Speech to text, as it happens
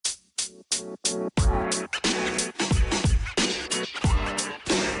Welcome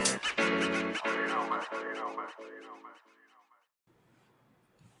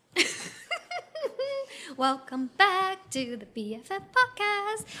back to the BFF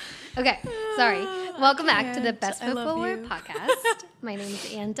podcast. Okay, sorry. Welcome back to the Best Foot Forward podcast. My name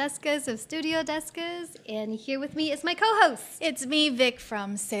is Ann Descas of Studio Descas, and here with me is my co-host. It's me, Vic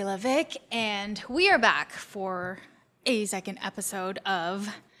from C'est La Vic, and we are back for a second episode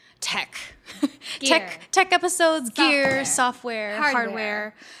of tech. tech episodes, gear, software,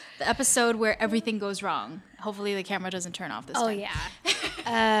 hardware. The episode where everything goes wrong. Hopefully the camera doesn't turn off this time. Oh,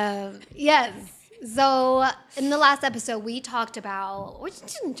 yeah. Yes. So in the last episode, we talked about, we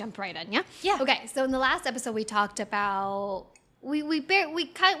just jump right in, yeah? Yeah. Okay, so in the last episode, we talked about, we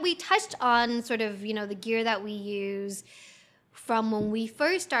touched on sort of, you know, the gear that we use from when we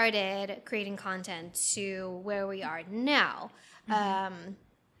first started creating content to where we are now,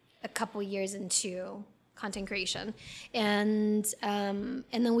 a couple years into content creation. And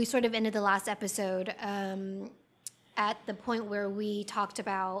then we sort of ended the last episode at the point where we talked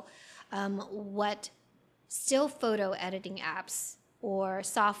about what still photo editing apps or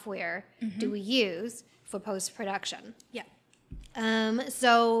software do we use for post-production. Yeah.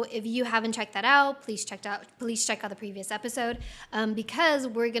 So if you haven't checked that out, please check out the previous episode because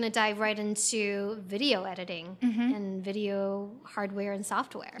we're going to dive right into video editing and video hardware and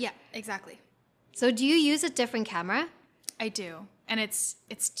software. Yeah, exactly. So do you use a different camera? I do. And it's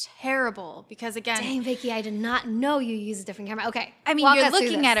terrible because, again... Dang, Vicky, I did not know you use a different camera. Okay, I mean, you're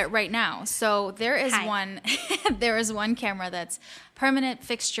looking at it right now. So there is one camera that's permanent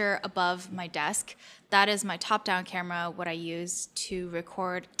fixture above my desk. That is my top-down camera, what I use to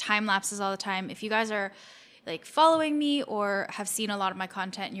record time lapses all the time. If you guys are like following me or have seen a lot of my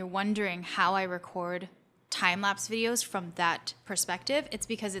content and you're wondering how I record time-lapse videos from that perspective, it's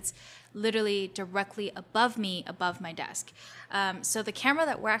because it's literally directly above me, above my desk. So the camera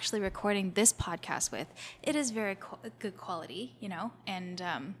that we're actually recording this podcast with, it is very good quality, you know, and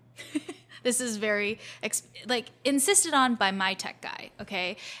this is very insisted on by my tech guy,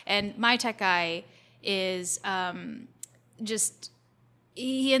 okay? And my tech guy is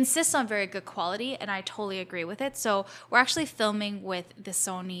he insists on very good quality, and I totally agree with it. So we're actually filming with the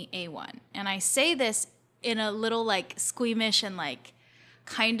Sony A1, and I say this in a little like squeamish and like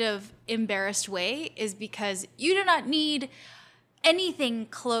kind of embarrassed way is because you do not need anything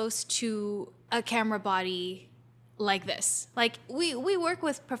close to a camera body like this. Like we work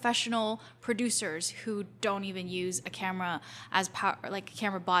with professional producers who don't even use a camera a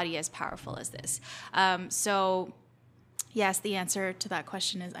camera body as powerful as this. So yes, the answer to that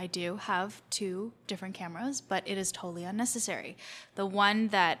question is I do have two different cameras, but it is totally unnecessary. The one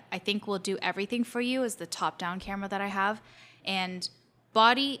that I think will do everything for you is the top-down camera that I have, and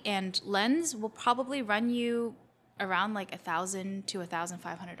body and lens will probably run you around like $1,000 to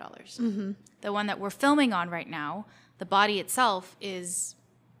 $1,500. The one that we're filming on right now, the body itself is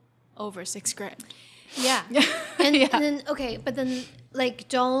over $6,000. Yeah. And then okay, but then like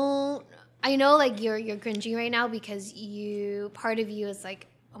don't. I know like you're cringing right now because part of you is like,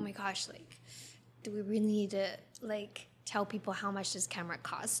 oh my gosh, like, do we really need to like tell people how much this camera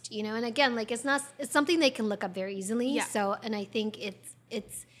cost, you know? And again, like it's something they can look up very easily. Yeah. So, and I think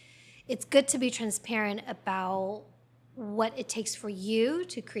it's good to be transparent about what it takes for you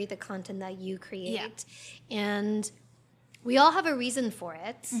to create the content that you create. Yeah. And we all have a reason for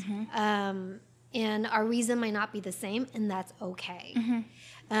it. And our reason might not be the same, and that's okay.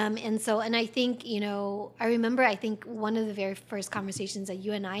 And I think, you know, I think one of the very first conversations that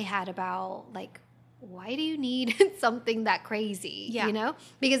you and I had about, like, why do you need something that crazy, you know?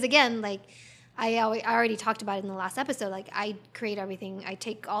 Because, again, like, I already talked about it in the last episode. Like, I create everything. I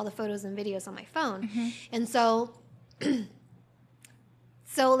take all the photos and videos on my phone. And so...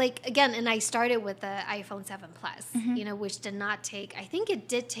 So, like, again, and I started with the iPhone 7 Plus, you know, which did not take, I think it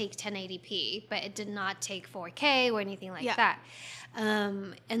did take 1080p, but it did not take 4K or anything like that.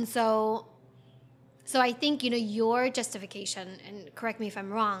 And so I think, you know, your justification, and correct me if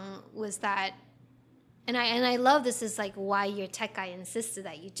I'm wrong, was that, and I love this is like why your tech guy insisted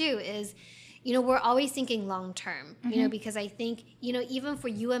that you do is, you know, we're always thinking long term, you know, because I think, you know, even for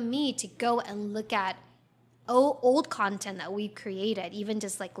you and me to go and look at old content that we've created, even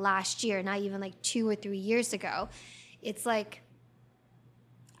just like last year, not even like 2 or 3 years ago, it's like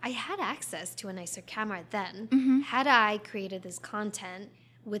I had access to a nicer camera then. Had I created this content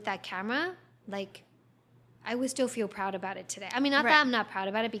with that camera, like I would still feel proud about it today. I mean, not that I'm not proud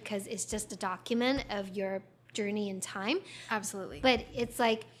about it because it's just a document of your journey in time. Absolutely. But it's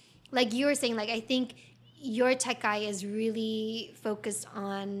like you were saying, like I think your tech guy is really focused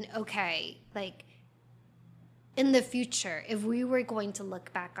on, okay, like in the future, if we were going to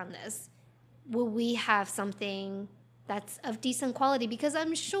look back on this, will we have something that's of decent quality? Because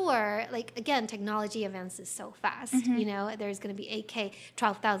I'm sure, like, again, technology advances so fast. You know, there's going to be 8K,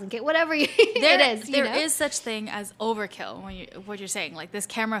 12,000K, whatever it is. There is such thing as overkill when what you're saying. Like, this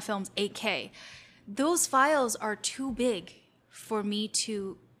camera films 8K. Those files are too big for me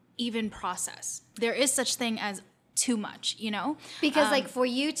to even process. There is such thing as too much, you know? Because, like, for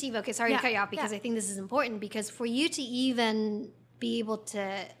you to, okay, sorry to cut you off, because I think this is important, because for you to even be able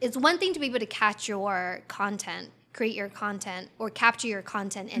to, it's one thing to be able to catch your content, create your content, or capture your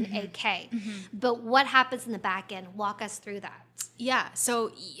content in 8K. But what happens in the back end? Walk us through that. Yeah.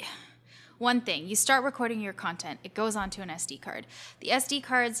 So one thing, you start recording your content, it goes onto an SD card. The SD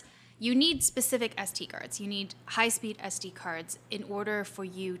cards, you need specific SD cards. You need high-speed SD cards in order for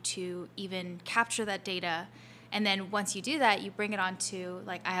you to even capture that data. And then once you do that, you bring it onto,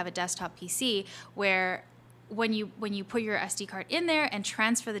 like, I have a desktop PC where when you put your SD card in there and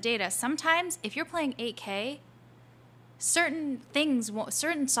transfer the data, sometimes if you're playing 8K, certain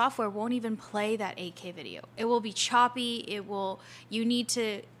software won't even play that 8K video. It will be choppy. You need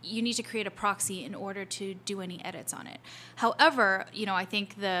to create a proxy in order to do any edits on it. However, you know, I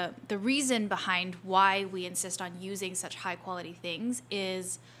think the reason behind why we insist on using such high quality things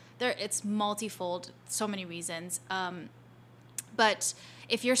is it's multifold, so many reasons. But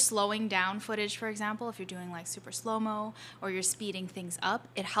if you're slowing down footage, for example, if you're doing like super slow-mo or you're speeding things up,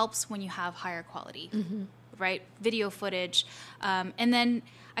 it helps when you have higher quality. Right, video footage, and then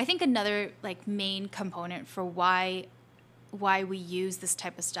I think another like main component for why we use this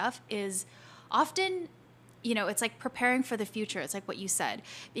type of stuff is often, you know, it's like preparing for the future. It's like what you said,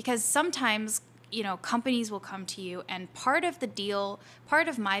 because sometimes, you know, companies will come to you, and part of the deal, part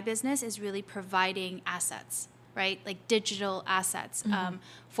of my business is really providing assets, right, like digital assets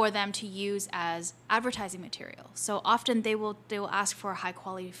for them to use as advertising material. So often they will ask for high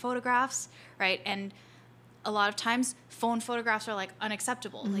quality photographs, right, and a lot of times phone photographs are like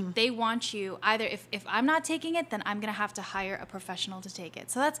unacceptable. Like they want you either, if I'm not taking it, then I'm going to have to hire a professional to take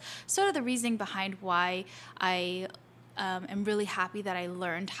it. So that's sort of the reasoning behind why I am really happy that I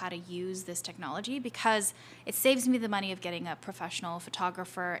learned how to use this technology, because it saves me the money of getting a professional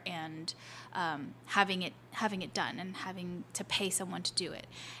photographer and having it done and having to pay someone to do it.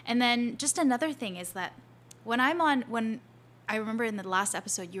 And then just another thing is that when I remember in the last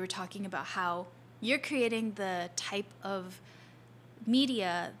episode you were talking about how you're creating the type of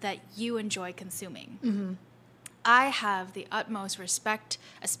media that you enjoy consuming. I have the utmost respect,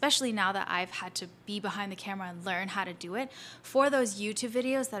 especially now that I've had to be behind the camera and learn how to do it, for those YouTube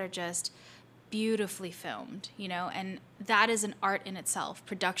videos that are just beautifully filmed, you know, and that is an art in itself,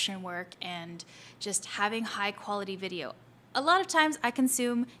 production work and just having high quality video. A lot of times I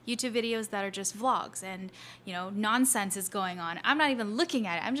consume YouTube videos that are just vlogs and, you know, nonsense is going on. I'm not even looking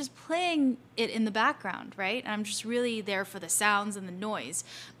at it. I'm just playing it in the background, right? And I'm just really there for the sounds and the noise.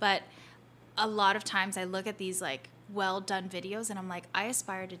 But a lot of times I look at these like well done videos and I'm like, I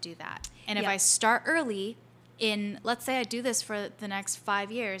aspire to do that. And if I start early let's say I do this for the next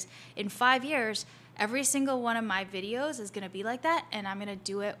 5 years, in 5 years, every single one of my videos is going to be like that, and I'm going to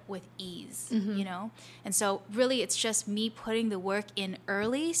do it with ease, you know? And so really it's just me putting the work in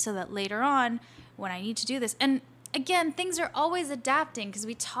early so that later on when I need to do this, and again, things are always adapting, because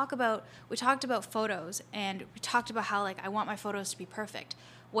we talked about photos, and we talked about how like I want my photos to be perfect.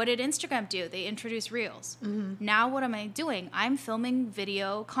 What did Instagram do? They introduced Reels. Now what am I doing? I'm filming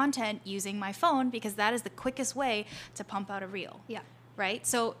video content using my phone, because that is the quickest way to pump out a reel. Yeah. Right?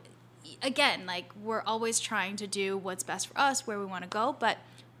 So again, like we're always trying to do what's best for us, where we want to go, but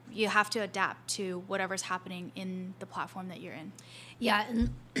you have to adapt to whatever's happening in the platform that you're in. Yeah,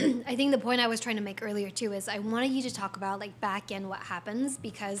 and I think the point I was trying to make earlier too is I wanted you to talk about like back end what happens,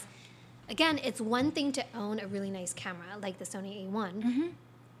 because again, it's one thing to own a really nice camera like the Sony A1,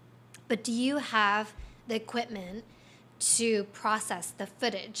 but do you have the equipment to process the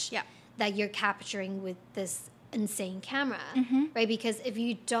footage that you're capturing with this insane camera, right? Because if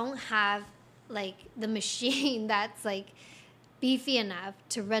you don't have like the machine that's like beefy enough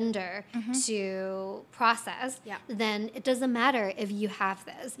to render, to process, then it doesn't matter if you have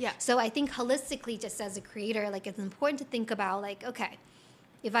this. So I think holistically, just as a creator, like it's important to think about like, okay,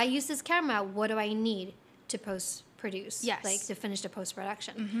 if I use this camera, what do I need to post-produce? Like to finish the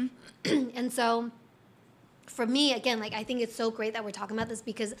post-production. And so for me, again, like I think it's so great that we're talking about this,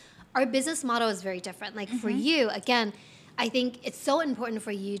 because our business model is very different. Like for you, again, I think it's so important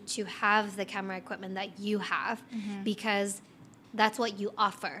for you to have the camera equipment that you have, because that's what you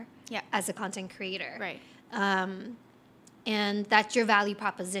offer. as a content creator. Right. And that's your value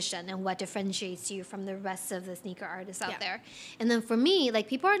proposition and what differentiates you from the rest of the sneaker artists out there. And then for me, like,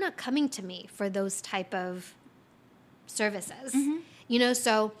 people are not coming to me for those type of services. You know,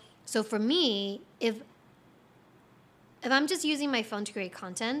 so for me, if I'm just using my phone to create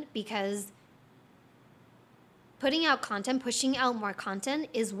content, because putting out content, pushing out more content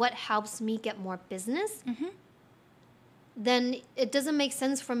is what helps me get more business, then it doesn't make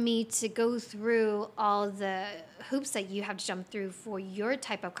sense for me to go through all the hoops that you have to jump through for your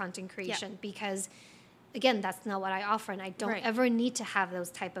type of content creation, because again, that's not what I offer, and I don't ever need to have those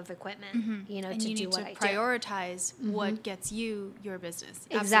type of equipment, you know, and to you do need what to I prioritize what gets you your business.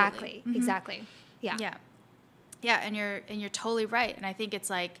 Exactly. Exactly. Yeah. Yeah. Yeah, and you're totally right. And I think it's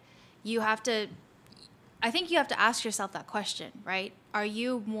like you have to ask yourself that question, right? Are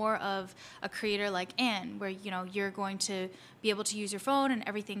you more of a creator like Anne, where, you know, you're going to be able to use your phone and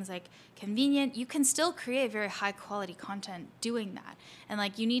everything's like convenient? You can still create very high quality content doing that. And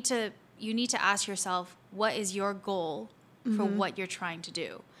like you need to ask yourself, what is your goal for what you're trying to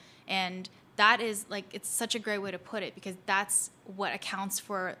do? And that is like, it's such a great way to put it, because that's what accounts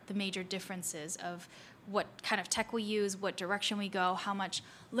for the major differences of what kind of tech we use, what direction we go, how much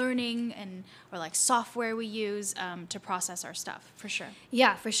learning or like software we use to process our stuff, for sure.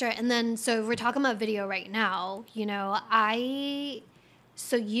 Yeah, for sure. And then, so we're talking about video right now, you know,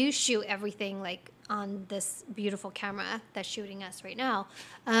 so you shoot everything like on this beautiful camera that's shooting us right now.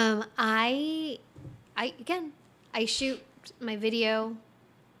 I shoot my video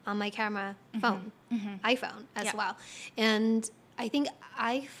on my camera phone, iPhone as well. And I think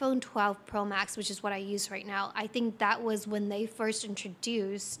iPhone 12 Pro Max, which is what I use right now, I think that was when they first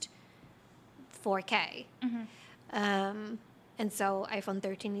introduced 4K. And so iPhone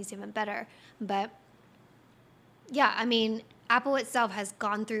 13 is even better. But yeah, I mean, Apple itself has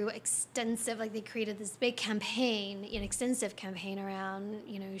gone through extensive, like they created this big campaign, an extensive campaign around,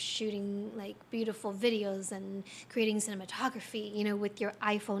 you know, shooting like beautiful videos and creating cinematography, you know, with your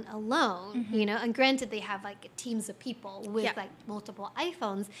iPhone alone, you know, and granted they have like teams of people with like multiple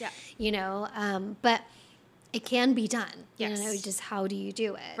iPhones, you know, but it can be done, you know, just how do you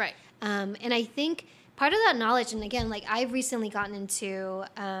do it? Right. And I think part of that knowledge, and again, like I've recently gotten into,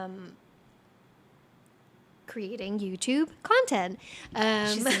 creating YouTube content.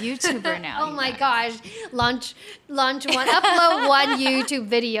 She's a YouTuber now. Oh my gosh. Launch one, upload one YouTube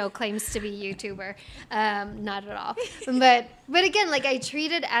video, claims to be YouTuber. Not at all. But again, like I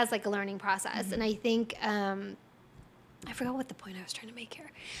treat it as like a learning process. And I think, I forgot what the point I was trying to make here.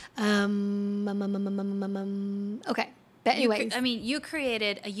 Okay. But anyways. You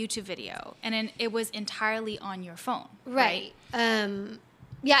created a YouTube video and it was entirely on your phone. Right.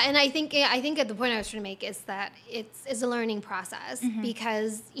 Yeah, and I think at the point I was trying to make is that it's a learning process,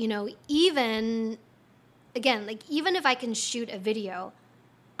 because, you know, even if I can shoot a video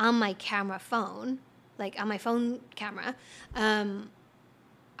on my camera phone, like on my phone camera,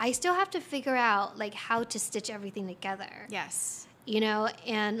 I still have to figure out like how to stitch everything together. Yes. You know,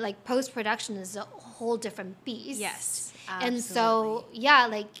 and like post-production is a whole different beast. Yes, absolutely. And so, yeah,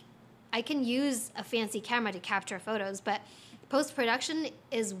 like I can use a fancy camera to capture photos, but post-production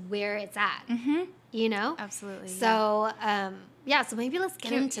is where it's at, you know? Absolutely. So, so maybe let's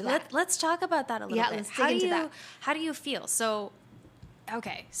get into that. Let's talk about that a little bit. Let's dig into that. How do you feel? So,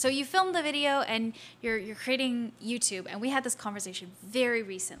 okay, so you filmed the video and you're creating YouTube, and we had this conversation very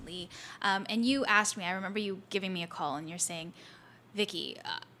recently, and you asked me, I remember you giving me a call, and you're saying, Vicky,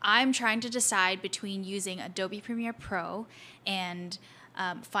 I'm trying to decide between using Adobe Premiere Pro and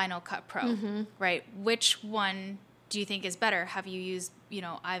Final Cut Pro, right? Which one do you think is better? Have you used, you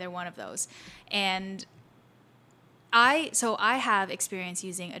know, either one of those? And I have experience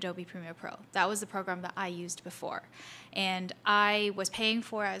using Adobe Premiere Pro. That was the program that I used before. And I was paying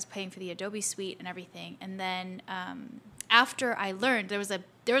for the Adobe suite and everything. And then after I learned, there was a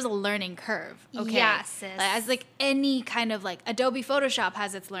learning curve. Okay. Yes, sis. As like any kind of like Adobe Photoshop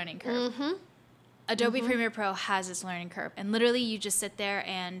has its learning curve. Adobe Premiere Pro has its learning curve. And literally you just sit there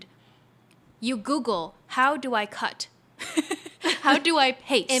and you Google, how do I cut? How do I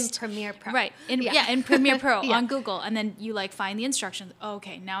paste? In Premiere Pro. Right. In Premiere Pro on Google. And then you like find the instructions. Oh,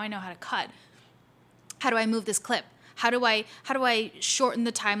 okay, now I know how to cut. How do I move this clip? How do I shorten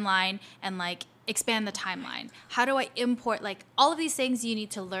the timeline and like expand the timeline? How do I import, like all of these things you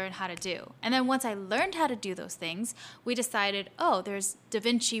need to learn how to do. And then once I learned how to do those things, we decided, there's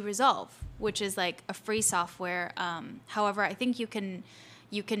DaVinci Resolve, which is like a free software. However, I think you can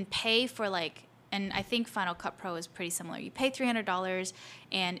pay for like And I think Final Cut Pro is pretty similar. You pay $300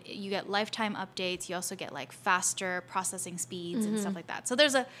 and you get lifetime updates. You also get like faster processing speeds and stuff like that. So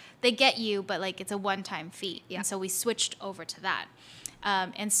they get you, but like it's a one-time fee. Yeah. And so we switched over to that.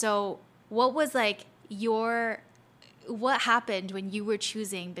 And so what was like what happened when you were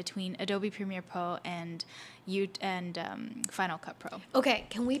choosing between Adobe Premiere Pro and Final Cut Pro? Okay,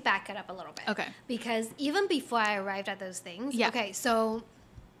 can we back it up a little bit? Okay. Because even before I arrived at those things, Yeah. okay, so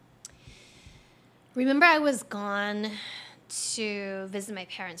remember I was gone to visit my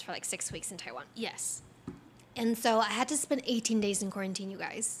parents for like 6 weeks in Taiwan. Yes. And so I had to spend 18 days in quarantine, you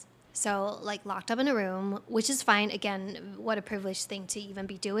guys. So like locked up in a room, which is fine. Again, what a privileged thing to even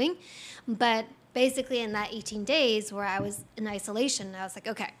be doing. But basically in that 18 days where I was in isolation, I was like,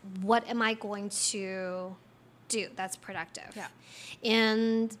 okay, what am I going to do that's productive? Yeah.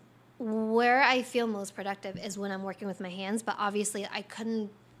 And where I feel most productive is when I'm working with my hands, but obviously I couldn't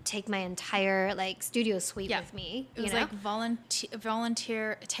take my entire like studio suite with me. It was like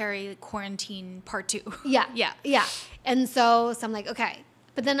voluntary quarantine part 2. Yeah. Yeah. Yeah. And so I'm like, okay.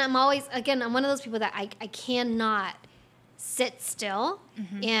 But then I'm always, again, I'm one of those people that I cannot sit still.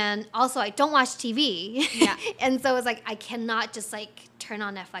 And also I don't watch TV. Yeah. And so it's like, I cannot just like turn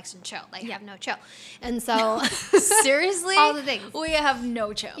on Netflix and chill. Like have no chill. And so Seriously? all the things. We have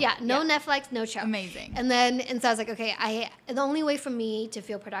no chill. Yeah. No Netflix, no chill. Amazing. And so I was like, okay, the only way for me to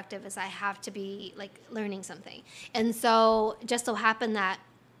feel productive is I have to be like learning something. And so it just so happened that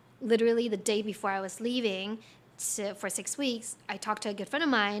literally the day before I was leaving for 6 weeks, I talked to a good friend of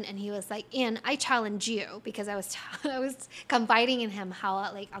mine, and he was like, "Ann, I challenge you," because I was confiding in him how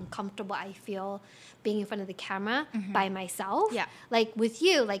like uncomfortable I feel being in front of the camera by myself. Yeah. Like with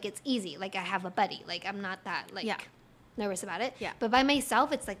you, like it's easy. Like I have a buddy. Like I'm not that like nervous about it. Yeah. But by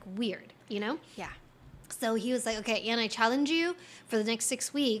myself, it's like weird, you know? Yeah. So he was like, okay, Ann, I challenge you for the next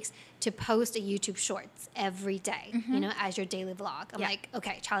 6 weeks to post a YouTube Shorts every day, you know, as your daily vlog. I'm like,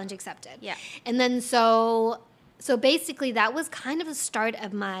 okay, challenge accepted. Yeah. And then so basically that was kind of the start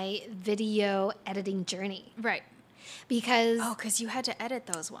of my video editing journey. Right. Because because you had to edit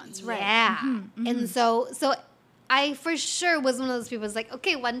those ones, right? yeah. And so I for sure was one of those people who's like,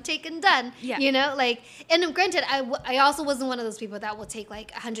 okay, one take and done. Yeah. You know, like, and granted, I also wasn't one of those people that will take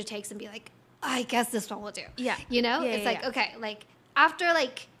like 100 takes and be like, I guess this one will do. Yeah. You know, Yeah, it's yeah, like, yeah. okay, like after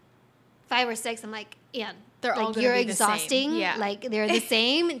like 5 or 6, I'm like, Ann, They're all like gonna you're be the same. exhausting. Yeah. Like they're the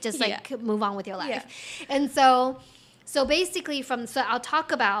same. Just like move on with your life. Yeah. And so basically so I'll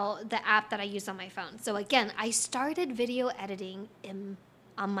talk about the app that I use on my phone. So again, I started video editing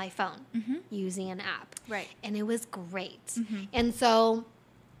on my phone using an app. Right. And it was great. And so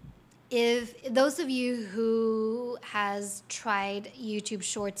if those of you who has tried YouTube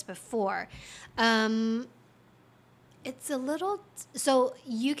Shorts before, it's a little, so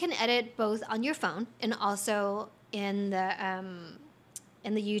you can edit both on your phone and also in the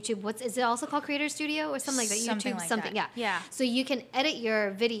YouTube, is it also called Creator Studio or something like that? Something YouTube, like something, that. yeah. Yeah. So you can edit your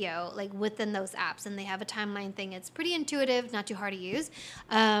video like within those apps, and they have a timeline thing. It's pretty intuitive, not too hard to use.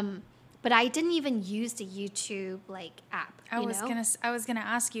 But I didn't even use the YouTube like app. I was gonna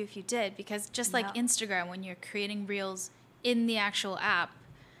ask you if you did, because just like Instagram, when you're creating reels in the actual app,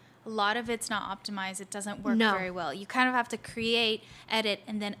 a lot of it's not optimized. It doesn't work very well. You kind of have to create, edit,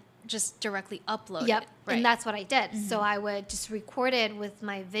 and then just directly upload it. Right. And that's what I did. So I would just record it with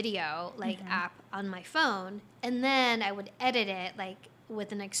my video like app on my phone, and then I would edit it like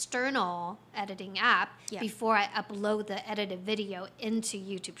with an external editing app before I upload the edited video into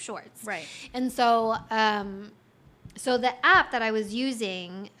YouTube Shorts. Right. And so so the app that I was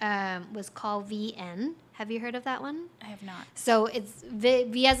using was called VN. Have you heard of that one? I have not. So it's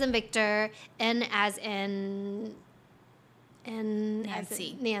V as in Victor, N as in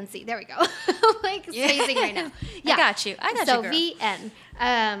Nancy. Nancy. There we go. I'm like spacing right now. Yeah. I got you. So girl. VN.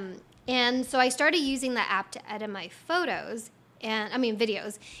 And so I started using the app to edit my photos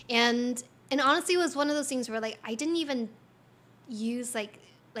videos. And honestly, it was one of those things where like I didn't even use like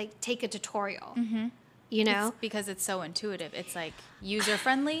take a tutorial. You know? It's because it's so intuitive. It's like user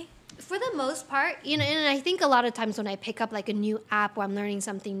friendly. For the most part, you know, and I think a lot of times when I pick up like a new app or I'm learning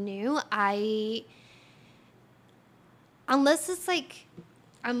something new, unless it's like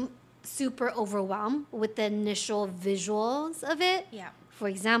I'm super overwhelmed with the initial visuals of it. Yeah. For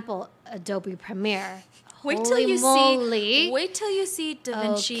example, Adobe Premiere. Wait till you see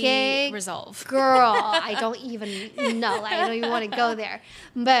DaVinci Resolve. Girl, I don't even know. I don't even want to go there.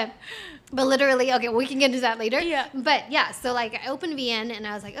 But literally, okay, we can get into that later. Yeah. But yeah, so like I opened VN and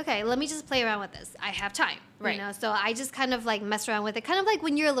I was like, okay, let me just play around with this. I have time. Right. You know, so I just kind of like messed around with it. Kind of like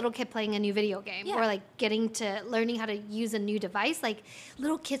when you're a little kid playing a new video game or like learning how to use a new device. Like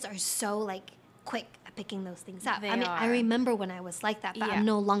little kids are so like quick at picking those things up. They I mean, I are. remember when I was like that, but Yeah. I'm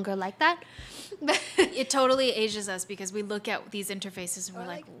no longer like that. It totally ages us because we look at these interfaces and we're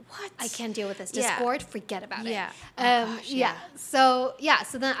like, what? I can't deal with this. Yeah. Discord, forget about Yeah. it. Oh, gosh, yeah.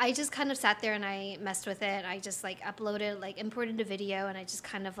 So then I just kind of sat there and I messed with it. I just like uploaded, like imported a video, and I just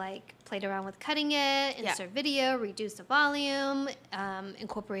kind of like played around with cutting it, insert video, reduce the volume,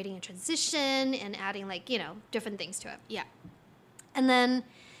 incorporating a transition, and adding like, you know, different things to it. Yeah. And then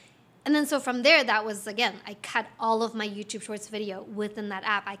so from there, that was, again, I cut all of my YouTube Shorts video within that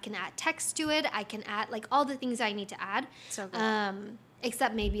app. I can add text to it. I can add like all the things I need to add. So good.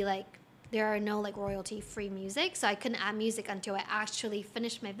 Except maybe like there are no like royalty free music. So I couldn't add music until I actually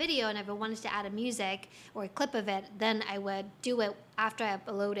finished my video. And if I wanted to add a music or a clip of it, then I would do it after I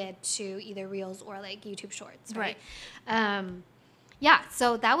uploaded to either Reels or like YouTube Shorts. Right. Yeah.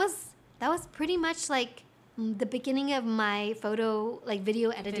 So that was pretty much like the beginning of my video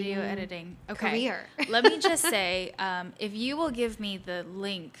editing Okay. career. Let me just say, if you will give me the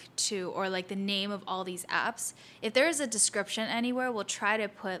link to, or like the name of all these apps, if there is a description anywhere, we'll try to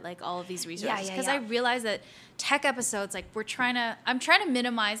put like all of these resources. Because I realize that tech episodes, like I'm trying to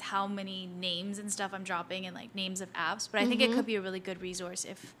minimize how many names and stuff I'm dropping and like names of apps, but I think it could be a really good resource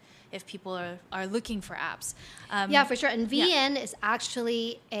if people are looking for apps. Yeah, for sure. And VN is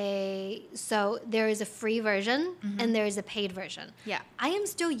actually so there is a free version and there is a paid version. Yeah. I am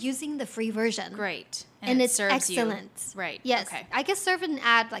still using the free version. Great. And it it's serves excellent. You. Right. Yes. Okay. I can serve an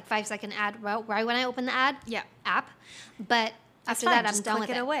ad, like 5-second ad right when I open the app. But after that, I'm Just done click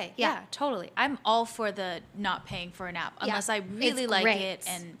with it away. Yeah, totally. I'm all for the not paying for an app unless I really like it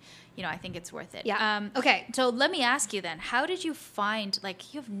and you know, I think it's worth it. Yeah. Okay. So let me ask you then, how did you find,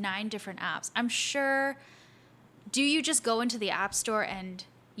 like, you have 9 different apps. I'm sure, do you just go into the App Store and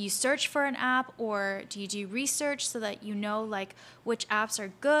you search for an app, or do you do research so that you know, like, which apps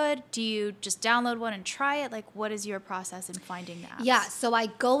are good? Do you just download one and try it? Like, what is your process in finding the apps? Yeah. So I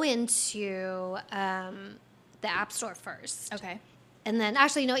go into the App Store first. Okay. And then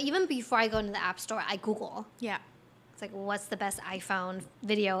actually, no, even before I go into the App Store, I Google. Yeah. It's like, what's the best iPhone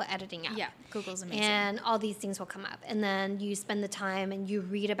video editing app? Yeah, Google's amazing. And all these things will come up. And then you spend the time and you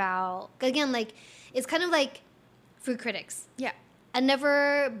read about, again, like, it's kind of like food critics. Yeah. I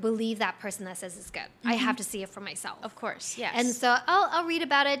never believe that person that says it's good. I have to see it for myself. Of course, yes. And so I'll read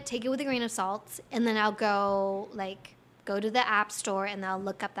about it, take it with a grain of salt, and then I'll go to the App Store and I'll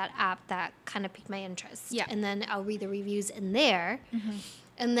look up that app that kind of piqued my interest. Yeah. And then I'll read the reviews in there.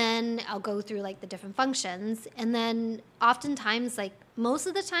 And then I'll go through like the different functions. And then oftentimes, like most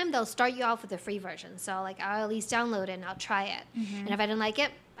of the time, they'll start you off with a free version. So like I'll at least download it and I'll try it. And if I didn't like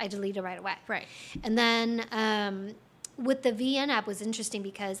it, I delete it right away. Right. And then with the VN app was interesting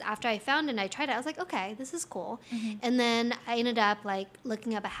because after I found it and I tried it, I was like, okay, this is cool. And then I ended up like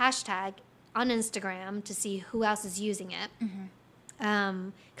looking up a hashtag on Instagram to see who else is using it.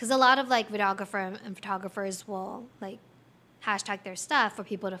 Because a lot of like videographer and photographers will like hashtag their stuff for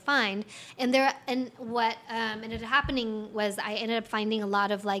people to find. And what ended up happening was I ended up finding a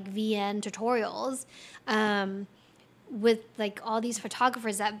lot of like VN tutorials with like all these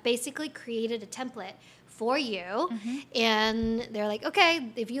photographers that basically created a template for you. And they're like, okay,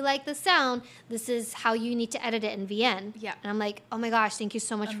 if you like the sound, this is how you need to edit it in VN. Yeah. And I'm like, oh my gosh, thank you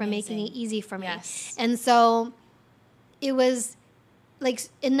so much for making it easy for me. Yes. And so it was like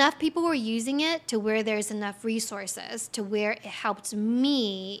enough people were using it to where there's enough resources to where it helped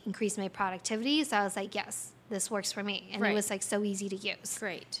me increase my productivity. So I was like, yes, this works for me. And it was like so easy to use.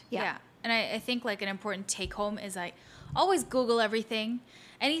 Great. Yeah. Yeah. And I think like an important take home is like always Google everything.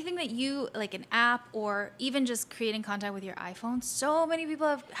 Anything that you like, an app or even just creating content with your iPhone. So many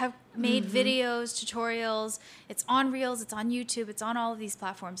people have made videos, tutorials. It's on Reels, it's on YouTube, it's on all of these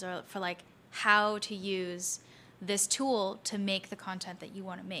platforms for like how to use this tool to make the content that you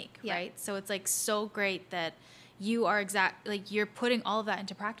want to make, right? So it's like so great that you are you're putting all of that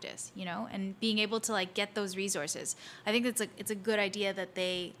into practice, you know, and being able to like get those resources. I think it's a good idea that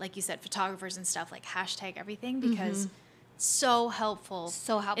they, like you said, photographers and stuff like hashtag everything because it's so helpful.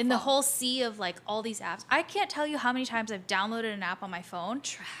 In the whole sea of like all these apps. I can't tell you how many times I've downloaded an app on my phone.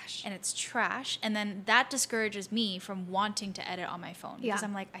 And it's trash. And then that discourages me from wanting to edit on my phone because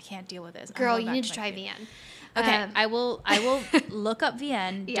I'm like, I can't deal with this. Girl, you need to try VN. Okay, I will look up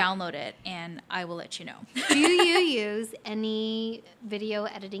VN, download it, and I will let you know. Do you use any video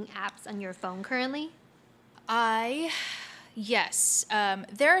editing apps on your phone currently? Yes.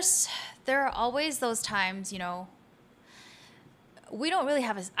 There are always those times, you know, we don't really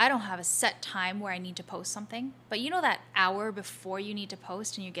have I don't have a set time where I need to post something, but you know that hour before you need to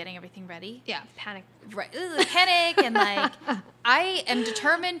post and you're getting everything ready? Yeah, panic. Right. Panic and like, I am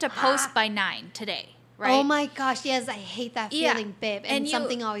determined to post by 9 today. Right? Oh my gosh, yes, I hate that feeling, babe. And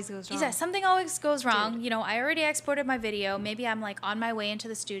something always goes wrong. Yeah, something always goes wrong. Dude. You know, I already exported my video. Maybe I'm like on my way into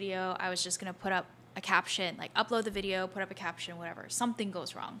the studio. I was just going to put up a caption, like upload the video, put up a caption, whatever. Something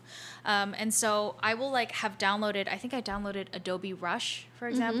goes wrong. And so I will like have downloaded, I think I downloaded Adobe Rush, for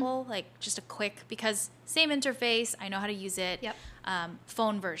example, like just a quick, because same interface, I know how to use it. Yep.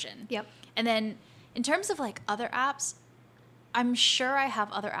 Phone version. Yep. And then in terms of like other apps, I'm sure I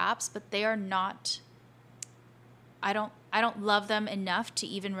have other apps, but they are not... I don't love them enough to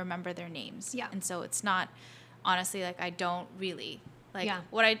even remember their names. Yeah. And so it's not, honestly, like I don't really like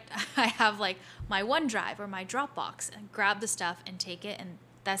what I have like my OneDrive or my Dropbox and grab the stuff and take it, and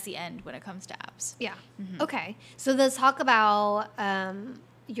that's the end when it comes to apps. Yeah. Mm-hmm. Okay. So let's talk about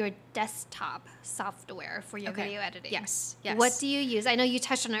your desktop software for your video editing. Yes. What do you use? I know you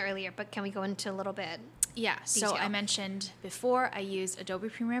touched on it earlier, but can we go into a little bit? Yeah. Detail? So I mentioned before I used Adobe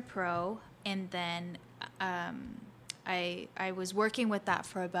Premiere Pro, and then I was working with that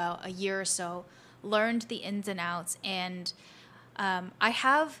for about a year or so, learned the ins and outs, and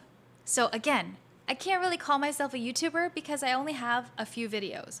so again, I can't really call myself a YouTuber because I only have a few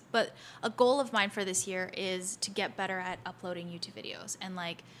videos, but a goal of mine for this year is to get better at uploading YouTube videos and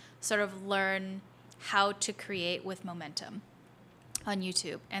like sort of learn how to create with momentum on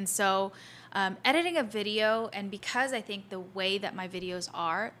YouTube. And so editing a video, and because I think the way that my videos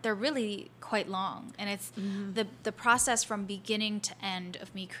are, they're really quite long, and it's the process from beginning to end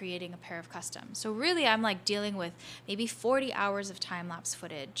of me creating a pair of customs. So really I'm like dealing with maybe 40 hours of time-lapse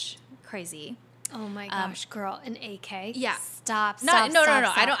footage. Crazy. Oh my gosh, girl, an 8K? Yeah. Stop. No. I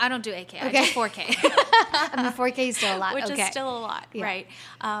don't do 8K. I do 4K. I mean, 4K is still a lot. Which is still a lot, right?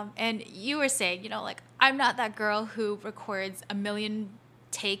 And you were saying, you know, like I'm not that girl who records a million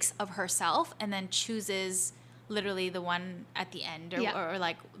takes of herself and then chooses literally the one at the end or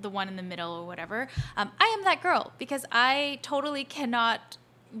like the one in the middle or whatever. I am that girl because I totally cannot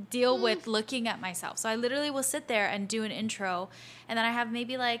deal with looking at myself. So I literally will sit there and do an intro, and then I have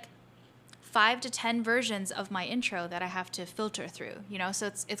maybe like 5 to 10 versions of my intro that I have to filter through, you know, so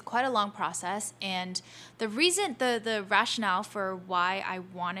it's quite a long process. And the reason, the rationale for why I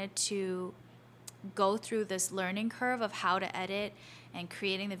wanted to go through this learning curve of how to edit and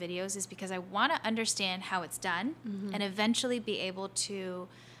creating the videos is because I want to understand how it's done and eventually be able to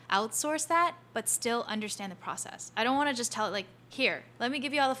outsource that, but still understand the process. I don't want to just tell it like, here, let me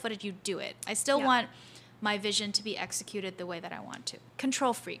give you all the footage, you do it. I still want my vision to be executed the way that I want to.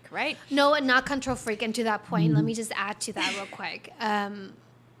 Control freak, right? No, not control freak. And to that point, let me just add to that real quick. And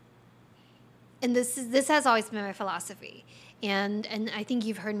this has always been my philosophy, and I think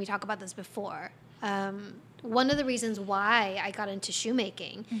you've heard me talk about this before. One of the reasons why I got into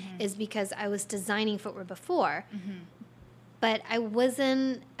shoemaking is because I was designing footwear before, but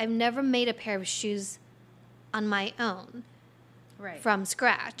I've never made a pair of shoes on my own from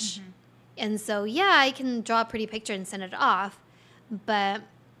scratch. And so, yeah, I can draw a pretty picture and send it off, but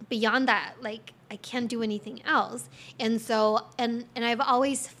beyond that, like, I can't do anything else. And so, and I've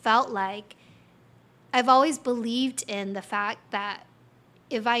always felt like, I've always believed in the fact that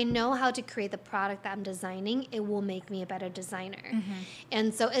if I know how to create the product that I'm designing, it will make me a better designer.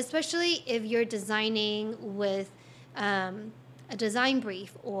 And so, especially if you're designing with a design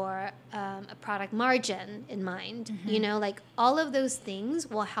brief or a product margin in mind, you know, like all of those things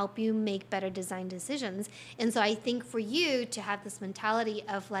will help you make better design decisions. And so I think for you to have this mentality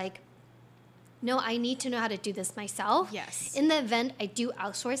of like, no, I need to know how to do this myself. Yes. In the event I do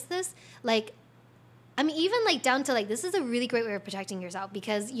outsource this, like, I mean, even like down to like, this is a really great way of protecting yourself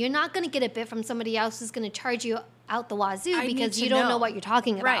because you're not going to get a bit from somebody else who's going to charge you out the wazoo because you don't know what you're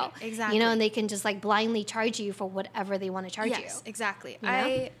talking about. Right, exactly. You know, and they can just like blindly charge you for whatever they want to charge you. Yes, exactly. You know?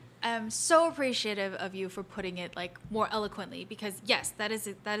 I am so appreciative of you for putting it like more eloquently because yes, that is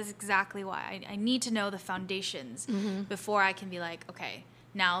exactly why I need to know the foundations before I can be like, okay,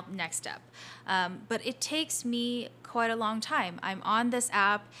 now next step. But it takes me quite a long time. I'm on this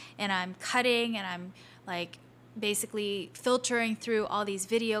app and I'm cutting and I'm like basically filtering through all these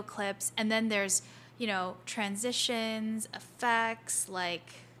video clips, and then there's, you know, transitions, effects,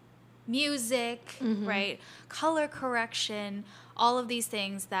 like music, right? Color correction, all of these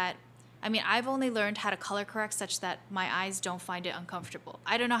things that, I mean, I've only learned how to color correct such that my eyes don't find it uncomfortable.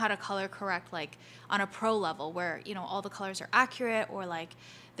 I don't know how to color correct like on a pro level where, you know, all the colors are accurate or like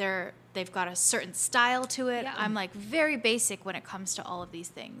they've got a certain style to it. Yeah. I'm like very basic when it comes to all of these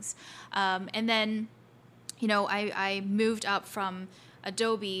things. And then, I moved up from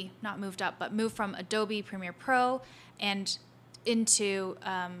Adobe, not moved up, but moved from Adobe Premiere Pro and into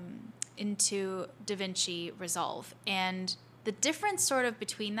DaVinci Resolve. And the difference sort of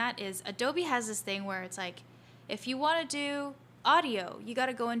between that is Adobe has this thing where it's like, if you want to do audio, you got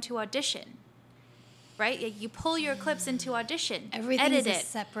to go into Audition, right? You pull your clips into Audition, Everything's a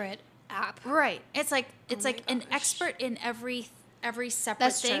separate app. Right. It's like an expert in every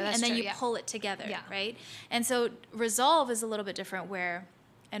separate thing, and then you pull it together, right? And so Resolve is a little bit different where,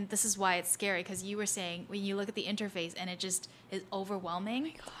 and this is why it's scary, because you were saying when you look at the interface and it just is overwhelming. Oh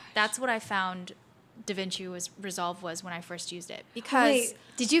my gosh. That's what I found Resolve was when I first used it. Because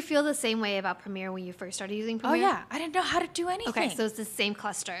did you feel the same way about Premiere when you first started using Premiere? Oh yeah, I didn't know how to do anything. Okay, so it's the same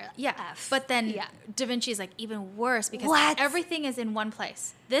cluster. Yeah, but then DaVinci is like even worse because everything is in one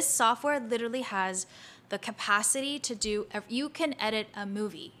place. This software literally has the capacity to do. You can edit a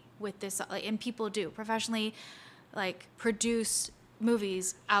movie with this, and people do professionally, like produce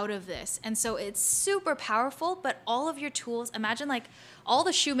movies out of this. And so it's super powerful, but all of your tools, imagine like all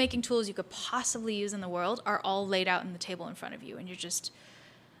the shoemaking tools you could possibly use in the world are all laid out on the table in front of you, and you're just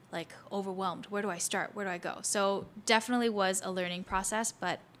like overwhelmed. Where do I start? Where do I go? So definitely was a learning process,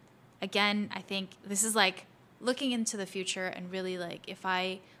 but again, I think this is like looking into the future and really like if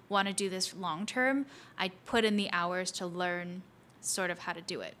I want to do this long term, I put in the hours to learn sort of how to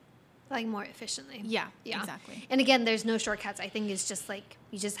do it. Like more efficiently. Yeah, exactly. And again, there's no shortcuts. I think it's just like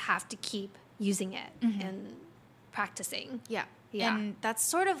you just have to keep using it and practicing. Yeah. And that's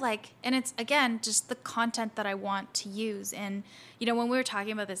sort of like, and it's again just the content that I want to use. And when we were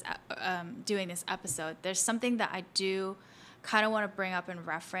talking about this, doing this episode, there's something that I do kind of want to bring up and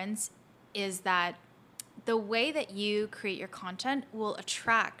reference is that the way that you create your content will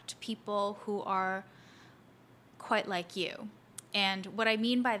attract people who are quite like you. And what I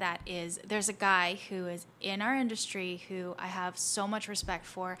mean by that is there's a guy who is in our industry who I have so much respect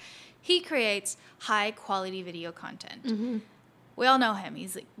for. He creates high quality video content. Mm-hmm. We all know him.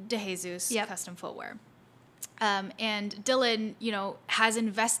 He's like DeJesus Custom Footwear. And Dylan, has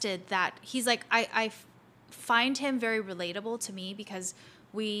invested that. He's like, I find him very relatable to me because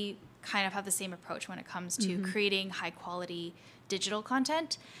we kind of have the same approach when it comes to creating high quality digital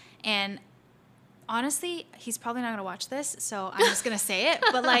content. And honestly, he's probably not going to watch this, so I'm just going to say it.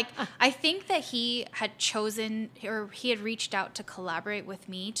 But like, I think that he had chosen or he had reached out to collaborate with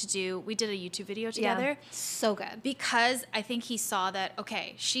me we did a YouTube video together. Yeah, so good. Because I think he saw that,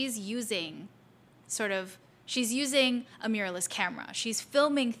 okay, she's using a mirrorless camera. She's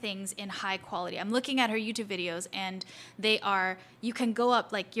filming things in high quality. I'm looking at her YouTube videos and you can go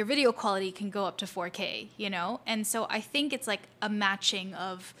up, like your video quality can go up to 4K, And so I think it's like a matching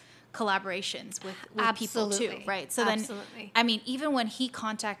of collaborations with people too, right? So then, even when he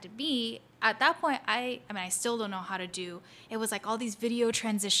contacted me, at that point, I still don't know how to do, it was like all these video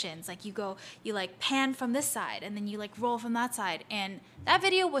transitions, like you like pan from this side and then you like roll from that side. And that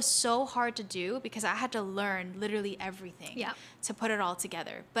video was so hard to do because I had to learn literally everything to put it all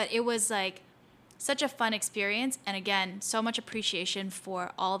together. But it was like such a fun experience. And again, so much appreciation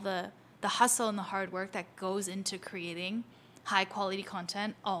for all the hustle and the hard work that goes into creating high quality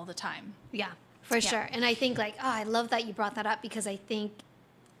content all the time. Yeah, for sure. And I think I love that you brought that up because I think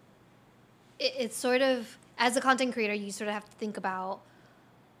it's sort of, as a content creator, you sort of have to think about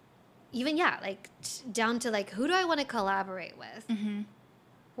even, down to who do I want to collaborate with? Mm-hmm.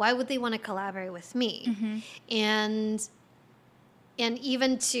 Why would they want to collaborate with me? Mm-hmm. And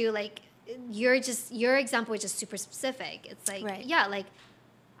even to your example is just super specific. It's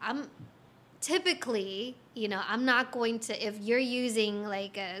I'm typically, I'm not going to, if you're using a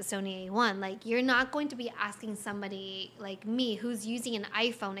Sony A1, you're not going to be asking somebody like me who's using an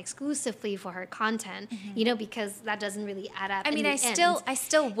iPhone exclusively for her content, because that doesn't really add up. I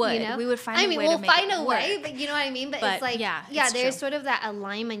still would. We would find a way to make it work. We'll find a way, but you know what I mean? But it's there's sort of that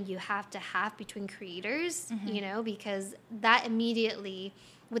alignment you have to have between creators, because that immediately,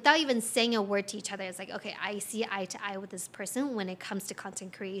 without even saying a word to each other, it's like, okay, I see eye to eye with this person when it comes to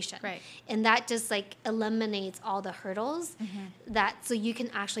content creation. Right. And that just eliminates all the hurdles so you can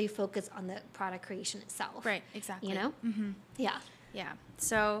actually focus on the product creation itself. Right, exactly. Mm-hmm. Yeah. Yeah.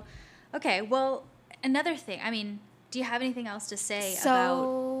 So, okay, well, another thing, do you have anything else to say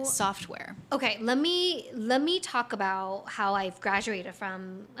about software? Okay, let me talk about how I've graduated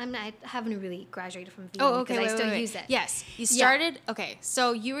from. I haven't really graduated from VN because I still use it. Yes, you started. Yeah. Okay,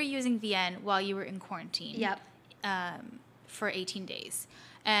 so you were using VN while you were in quarantine. Yep. For 18 days,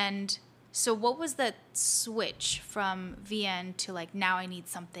 and so what was the switch from VN to now I need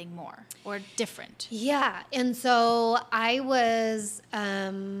something more or different? Yeah, and so I was.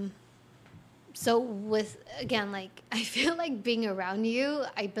 so with, again, like, I feel like being around you,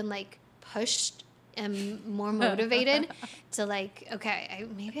 I've been like pushed and more motivated to like, okay,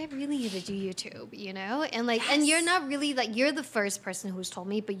 maybe I really need to do YouTube, you know? And like, and you're not really like, you're the first person who's told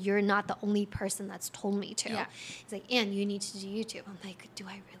me, but you're not the only person that's told me to. Yeah. It's like, Anne, you need to do YouTube. I'm like, do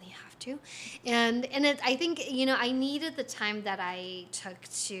I really have to? And I think, you know, I needed the time that I took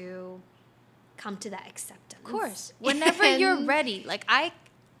to come to that acceptance. Of course. Whenever you're ready. Like I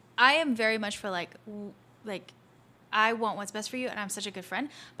am very much for like I want what's best for you, and I'm such a good friend.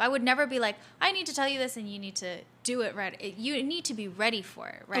 But I would never be like, I need to tell you this, and you need to do it right. You need to be ready for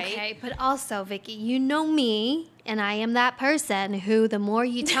it, right? Okay, but also, Vicky, you know me, and I am that person who the more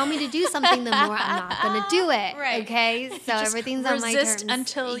you tell me to do something, the more I'm not going to do it. Right. Okay, so everything's on my terms. Resist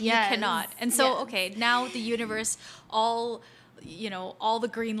until you cannot. And so, okay, now the universe, all the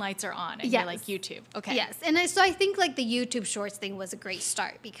green lights are on, and you're like, YouTube. Okay. Yes, and so I think like the YouTube Shorts thing was a great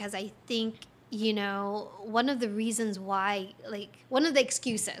start, because I think, you know, one of the reasons why, like, one of the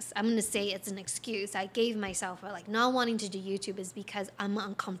excuses, I'm going to say it's an excuse I gave myself for, like, not wanting to do YouTube is because I'm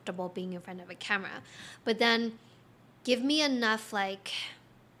uncomfortable being in front of a camera. But then give me enough, like,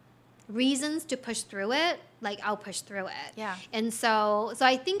 reasons to push through it, like, I'll push through it. Yeah. And so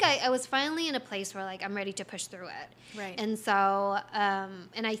I think I was finally in a place where, like, I'm ready to push through it. Right. And so,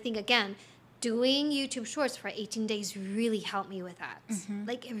 and I think, again, doing YouTube Shorts for 18 days really helped me with that. Mm-hmm.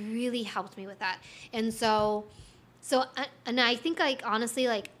 Like, it really helped me with that. And so, and I think, like, honestly,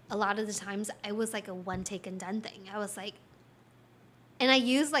 like, a lot of the times I was like a one take and done thing. I was like, and I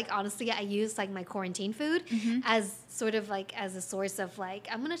use, like, honestly, I use, like, my quarantine food as sort of, like, as a source of, like,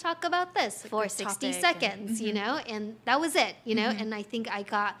 I'm going to talk about this for 60 seconds, you know? And that was it, you know? And I think I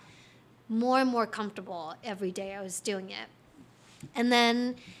got more and more comfortable every day I was doing it. And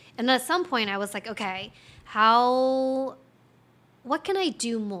then at some point I was like, okay, what can I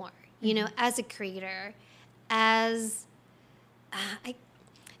do more, you know, as a creator, as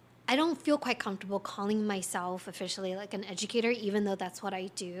I don't feel quite comfortable calling myself officially like an educator, even though that's what I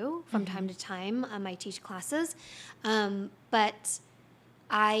do from time to time. I teach classes. But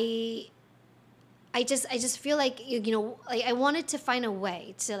I just feel like, you know, like I wanted to find a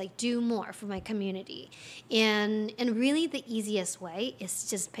way to like do more for my community. And really the easiest way is to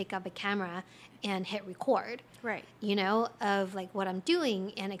just pick up a camera and hit record. Right. You know, of like what I'm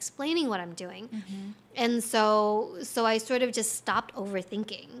doing and explaining what I'm doing. And so I sort of just stopped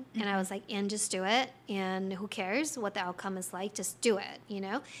overthinking, and I was like, and just do it, and who cares what the outcome is like, just do it, you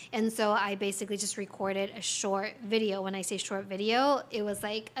know? And so I basically just recorded a short video. When I say short video, it was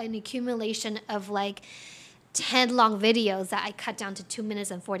like an accumulation of like 10 long videos that I cut down to 2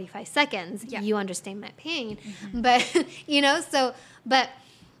 minutes and 45 seconds. Yeah. You understand my pain. But, you know,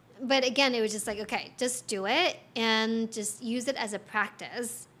 but again, it was just like, okay, just do it and just use it as a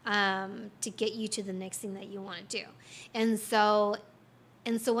practice to get you to the next thing that you want to do. And so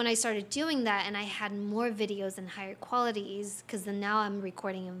when I started doing that, and I had more videos and higher qualities, because then now I'm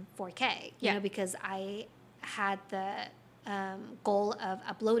recording in 4K, you know, because I had the goal of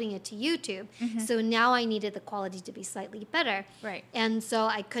uploading it to YouTube. So now I needed the quality to be slightly better. Right. And so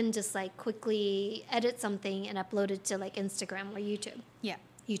I couldn't just like quickly edit something and upload it to like Instagram or YouTube. Yeah.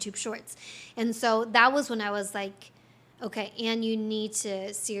 YouTube Shorts. And so that was when I was like, okay, and you need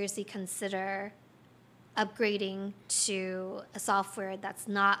to seriously consider upgrading to a software that's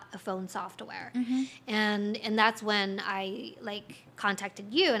not a phone software. And that's when I like contacted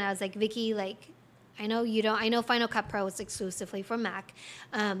you, and I was like, Vicky, like, I know Final Cut Pro is exclusively for Mac,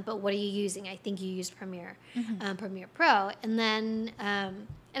 but what are you using? I think you use Premiere Pro. And then, and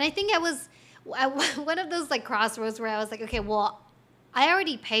I think I was one of those like crossroads where I was like, okay, well, I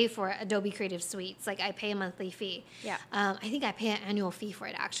already pay for Adobe Creative Suites. Like, I pay a monthly fee. Yeah. I think I pay an annual fee for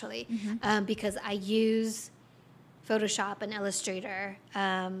it, actually, because I use Photoshop and Illustrator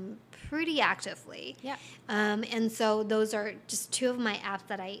pretty actively. Yeah. And so those are just two of my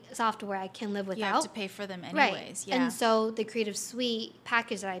apps software I can live without. You have to pay for them anyways. Right. Yeah. And so the Creative Suite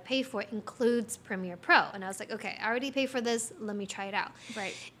package that I pay for includes Premiere Pro. And I was like, okay, I already pay for this. Let me try it out.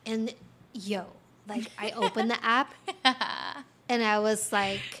 Right. And like, I opened the app. And I was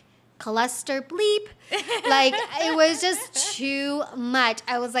like, cluster bleep. Like, it was just too much.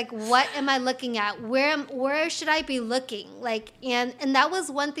 I was like, what am I looking at? Where should I be looking? Like, and that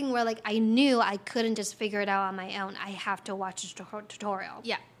was one thing where like I knew I couldn't just figure it out on my own. I have to watch a tutorial.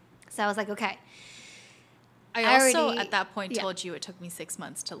 Yeah. So I was like, okay. I also at that point told you it took me 6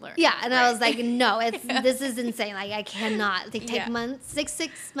 months to learn. Yeah, and I was like, no, this is insane. Like, I cannot. Take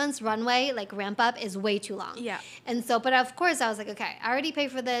six months runway, like ramp up is way too long. Yeah. And so, but of course I was like, okay, I already pay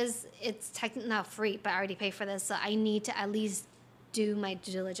for this. It's technically not free, but I already pay for this, so I need to at least do my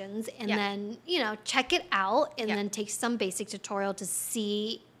due diligence and Yeah. then, you know, check it out and Yeah. then take some basic tutorial to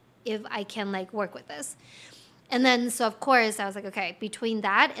see if I can like work with this. And then, so of course, I was like, okay, between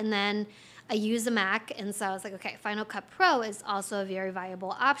that and then I use a Mac. And so I was like, okay, Final Cut Pro is also a very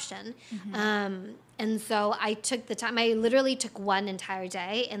viable option. And so I took the time, I literally took one entire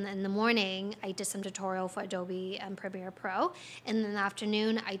day. And then in the morning, I did some tutorial for Adobe Premiere Pro. And in the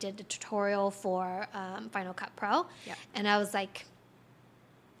afternoon, I did a tutorial for Final Cut Pro. Yeah. And I was like,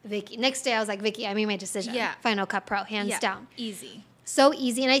 Vicky, next day I was like, Vicky, I made my decision. Yeah. Final Cut Pro, hands Yeah. down. Easy. So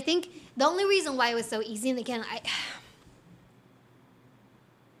easy. And I think the only reason why it was so easy, and again,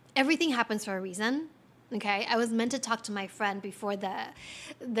 everything happens for a reason. Okay, I was meant to talk to my friend before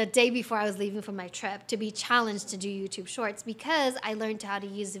the day before I was leaving for my trip to be challenged to do YouTube Shorts because I learned how to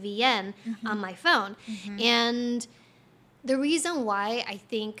use VN on my phone. And the reason why I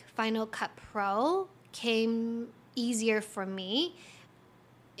think Final Cut Pro came easier for me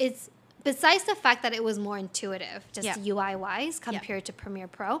is besides the fact that it was more intuitive, just UI wise compared to Premiere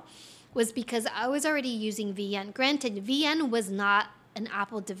Pro, was because I was already using VN. Granted, VN was not an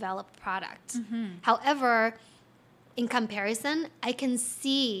Apple developed product. However, in comparison, I can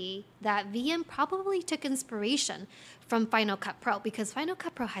see that VN probably took inspiration from Final Cut Pro because Final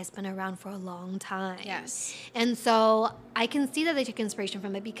Cut Pro has been around for a long time. Yes. And so I can see that they took inspiration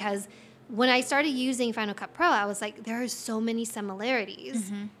from it because when I started using Final Cut Pro, I was like, there are so many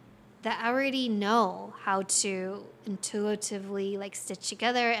similarities that I already know how to intuitively like stitch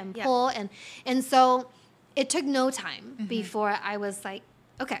together and pull. And so it took no time before I was like,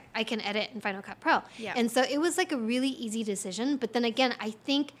 okay, I can edit in Final Cut Pro. Yeah. And so it was like a really easy decision. But then again, I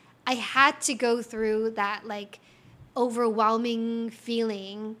think I had to go through that like overwhelming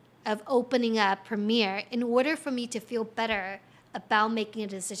feeling of opening up Premiere in order for me to feel better about making a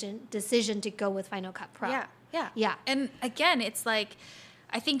decision to go with Final Cut Pro. Yeah. And again, it's like,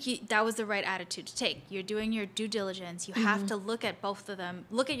 I think that was the right attitude to take. You're doing your due diligence. You have to look at both of them.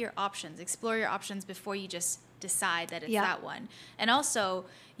 Look at your options. Explore your options before you just decide that it's that one. And also,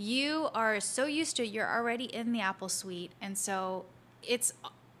 you are so used to it. You're already in the Apple suite. And so it's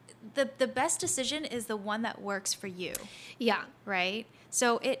the best decision is the one that works for you. Yeah. Right?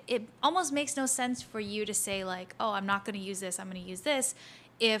 So it almost makes no sense for you to say like, oh, I'm not going to use this. I'm going to use this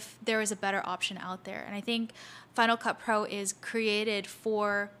if there is a better option out there. And I think Final Cut Pro is created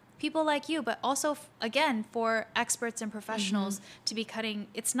for people like you, but also again for experts and professionals to be cutting.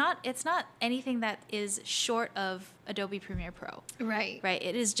 It's not anything that is short of Adobe Premiere Pro. Right.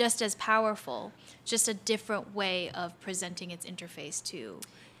 It is just as powerful, just a different way of presenting its interface to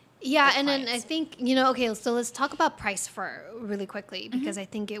Yeah, and then I think, you know, okay, so let's talk about price for really quickly because I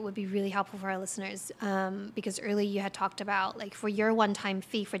think it would be really helpful for our listeners. Because earlier you had talked about like for your one-time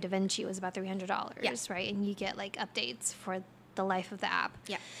fee for DaVinci was about $300, right? And you get like updates for the life of the app.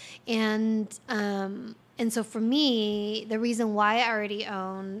 Yeah. And so for me, the reason why I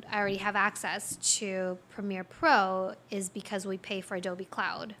already have access to Premiere Pro is because we pay for Adobe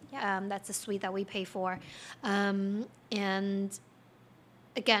Cloud. Yeah. That's a suite that we pay for. And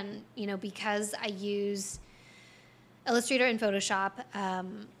again, you know, because I use Illustrator and Photoshop,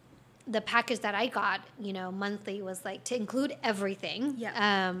 the package that I got, you know, monthly was like to include everything.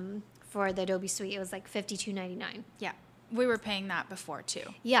 Yeah. For the Adobe Suite, it was like $52.99. Yeah. We were paying that before too.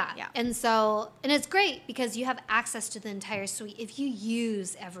 Yeah. Yeah. And so, and it's great because you have access to the entire suite if you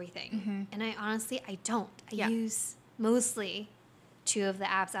use everything. And I honestly, I don't. I use mostly 2 of the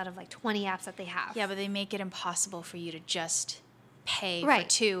apps out of like 20 apps that they have. Yeah, but they make it impossible for you to just pay Right. for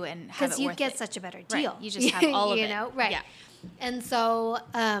 2 and have it worth it. Because you get such a better deal. Right. You just have all of it. You know, right. Yeah. And so,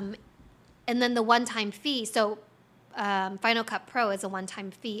 and then the one-time fee. So, Final Cut Pro is a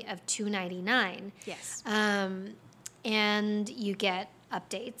one-time fee of $299. Yes. And you get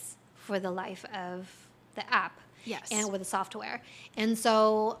updates for the life of the app. Yes. And with the software. And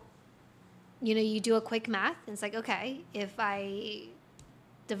so, you know, you do a quick math. And it's like, okay, if I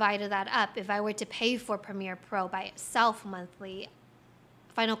divided that up, if I were to pay for Premiere Pro by itself monthly,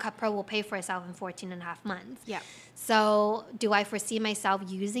 Final Cut Pro will pay for itself in 14 and a half months. Yeah. So do I foresee myself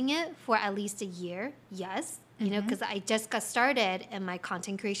using it for at least a year? Yes. You know, because I just got started in my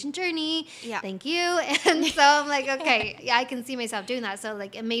content creation journey. Yeah. Thank you. And so I'm like, okay, yeah, I can see myself doing that. So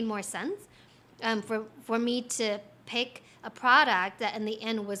like it made more sense for me to pick a product that in the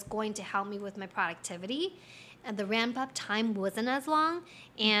end was going to help me with my productivity. And the ramp up time wasn't as long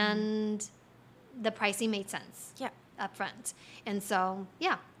and the pricing made sense. Yeah. Up front. And so,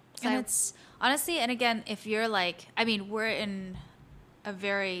 yeah. So And it's honestly, and again, if you're like, I mean, we're in a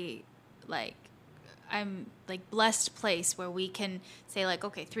very like, I'm like blessed place where we can say like,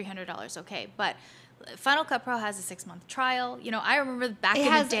 okay, $300, okay. But Final Cut Pro has a 6-month trial. You know, I remember back It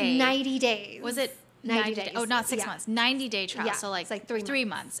in has the day. 90 days. Was it 90 days? days. Oh, not 6 Yeah. months. 90-day trial. Yeah, So like, it's like 3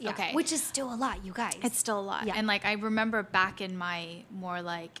 months. Yeah. Okay. Which is still a lot, you guys. It's still a lot. Yeah. And like I remember back in my more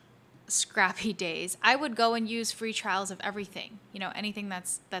like scrappy days, I would go and use free trials of everything, you know, anything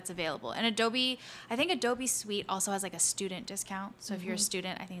that's available. And Adobe, I think Adobe Suite also has like a student discount. So if you're a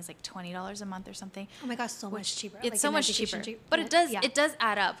student, I think it's like $20 a month or something. Oh my gosh, so much cheaper. It's Like so an much education cheaper. But yeah. it does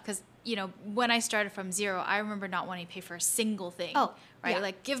add up because, you know, when I started from zero, I remember not wanting to pay for a single thing. Oh, right? yeah.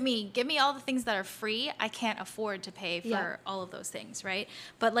 Like give me all the things that are free. I can't afford to pay for Yeah. all of those things, right?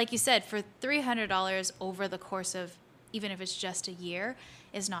 But like you said, for $300 over the course of, even if it's just a year,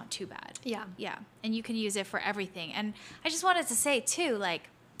 is not too bad. Yeah. Yeah. And you can use it for everything. And I just wanted to say too, like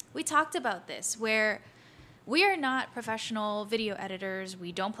we talked about this where we are not professional video editors.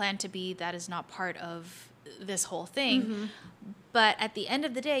 We don't plan to be. That is not part of this whole thing. Mm-hmm. But at the end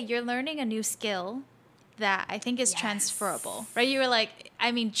of the day, you're learning a new skill that I think is Yes. transferable, right? You were like,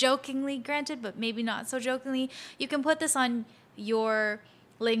 I mean, jokingly granted, but maybe not so jokingly. You can put this on your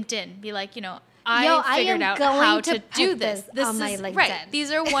LinkedIn. Be like, you know, I figured out how to do this. This on my LinkedIn. Right.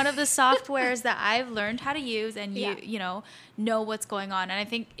 These are one of the softwares that I've learned how to use, and Yeah. you know what's going on. And I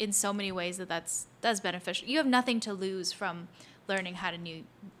think in so many ways that's beneficial. You have nothing to lose from learning how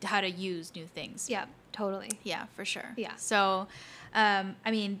to use new things. Yeah, totally. Yeah, for sure. Yeah. So, I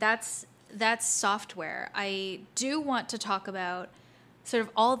mean, that's software. I do want to talk about sort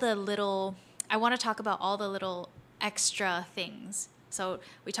of all the little extra things. So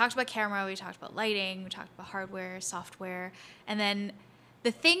we talked about camera, we talked about lighting, we talked about hardware, software, and then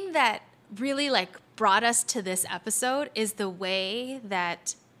the thing that really like brought us to this episode is the way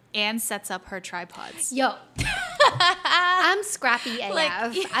that Anne sets up her tripods. Yo, I'm scrappy AF. Like,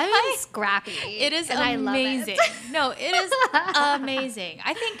 I'm scrappy. It is and amazing. I love it. No, it is amazing.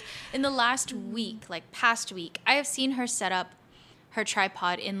 I think in the last week, like past week, I have seen her set up her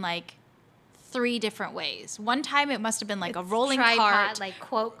tripod in like 3 different ways. One time it must have been like a rolling tripod, cart. like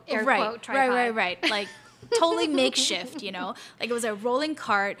quote, air right, quote, tripod. Right. Like totally makeshift, you know? Like it was a rolling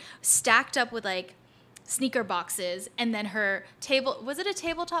cart stacked up with like sneaker boxes, and then her table, was it a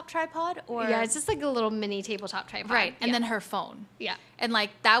tabletop tripod or? Yeah, it's just like a little mini tabletop tripod. Right, and yeah. then her phone. Yeah. And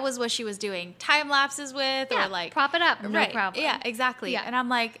like that was what she was doing time lapses with, Yeah, or like prop it up, no right, problem. Yeah, exactly. Yeah. And I'm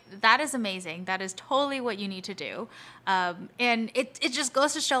like, that is amazing. That is totally what you need to do. And it just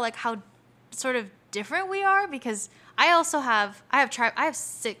goes to show like how sort of different we are, because I have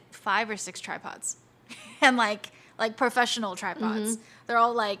 5 or 6 tripods, and like professional tripods. Mm-hmm. They're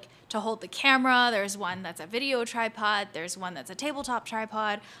all like to hold the camera. There's one that's a video tripod. There's one that's a tabletop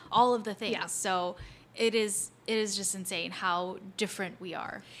tripod. All of the things. Yeah. So it is just insane how different we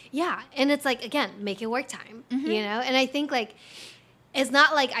are. Yeah, and it's like, again, make it work time, Mm-hmm. you know? And I think like, it's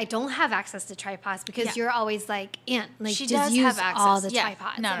not like I don't have access to tripods, because Yeah. you're always like, Aunt, like She just does use have access. all the Yeah.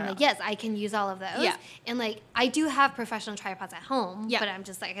 tripods. No, and no, like, no. yes, I can use all of those. Yeah. And like, I do have professional tripods at home, Yeah. but I'm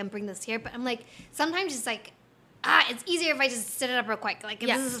just like, I can bring this here. But I'm like, sometimes it's like, it's easier if I just set it up real quick. Like,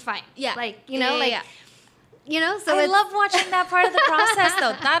 Yeah. this is fine. Yeah. Like, you know, like, Yeah. you know, so I it's, love watching that part of the process,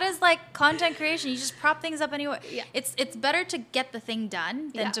 though. That is like content creation. You just prop things up anyway. Yeah. It's better to get the thing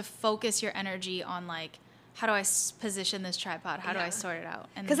done than Yeah. to focus your energy on like, how do I position this tripod? How do I Yeah. sort it out?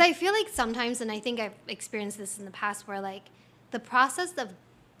 And because I feel like sometimes, and I think I've experienced this in the past, where like the process of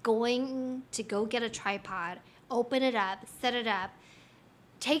going to go get a tripod, open it up, set it up,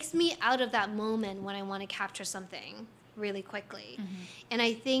 takes me out of that moment when I want to capture something really quickly. Mm-hmm. And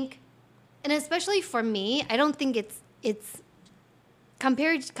I think, and especially for me, I don't think it's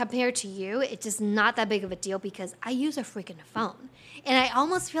compared to you, it's just not that big of a deal, because I use a freaking phone. And I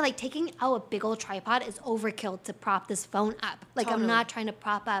almost feel like taking out a big old tripod is overkill to prop this phone up. Like, Totally. I'm not trying to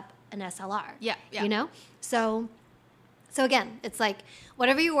prop up an SLR. Yeah, yeah. You know? So again, it's like,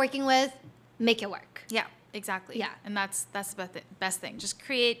 whatever you're working with, make it work. yeah, exactly. Yeah. And that's the best thing. Just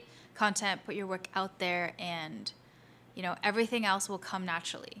create content, put your work out there, and you know, everything else will come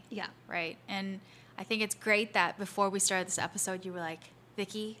naturally. Yeah. Right. And I think it's great that before we started this episode, you were like,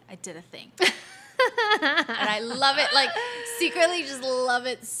 Vicky, I did a thing. And I love it. Like, secretly just love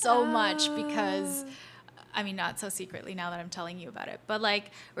it so much, because, I mean, not so secretly now that I'm telling you about it, but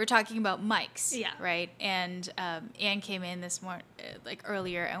like, we're talking about mics. Yeah. Right. And Anne came in this morning, like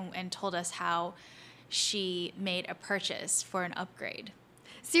earlier, and told us how she made a purchase for an upgrade.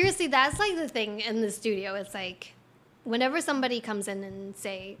 Seriously, that's like the thing in the studio. It's like, whenever somebody comes in and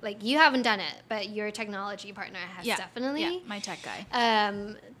say, like, you haven't done it, but your technology partner has definitely. Yeah, my tech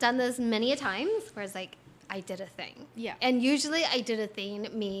guy. Done this many a times, where it's like, I did a thing. Yeah. And usually I did a thing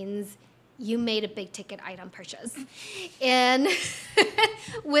means you made a big ticket item purchase. And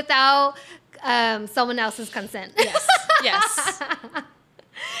without someone else's consent. Yes. Yes.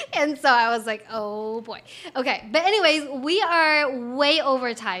 And so I was like, oh boy. Okay. But anyways, we are way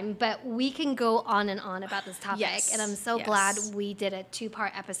over time, but we can go on and on about this topic. Yes. And I'm so glad we did a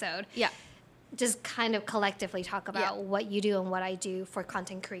 2-part episode. Yeah. Just kind of collectively talk about what you do and what I do for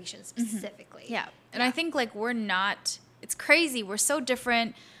content creation specifically. Yeah. And I think like it's crazy. We're so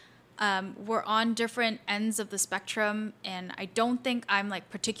different. We're on different ends of the spectrum. And I don't think I'm like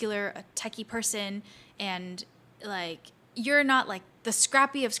a techie person. And like, you're not like the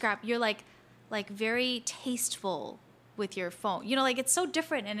scrappy of scrap. You're like very tasteful with your phone. You know, like it's so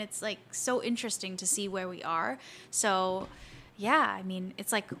different and it's like so interesting to see where we are. So yeah, I mean,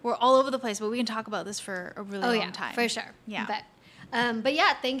 it's like we're all over the place, but we can talk about this for a really long time. For sure. Yeah. But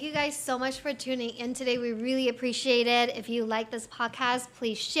yeah, thank you guys so much for tuning in today. We really appreciate it. If you like this podcast,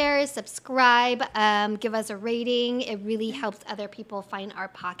 please share, subscribe, give us a rating. It really helps other people find our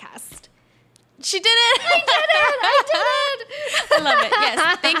podcast. She did it! I did it! I love it.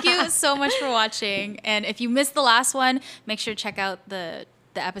 Yes. Thank you so much for watching. And if you missed the last one, make sure to check out the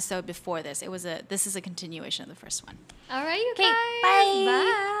episode before this. This is a continuation of the first one. All right, you guys.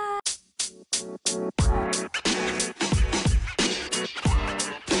 Bye. Bye.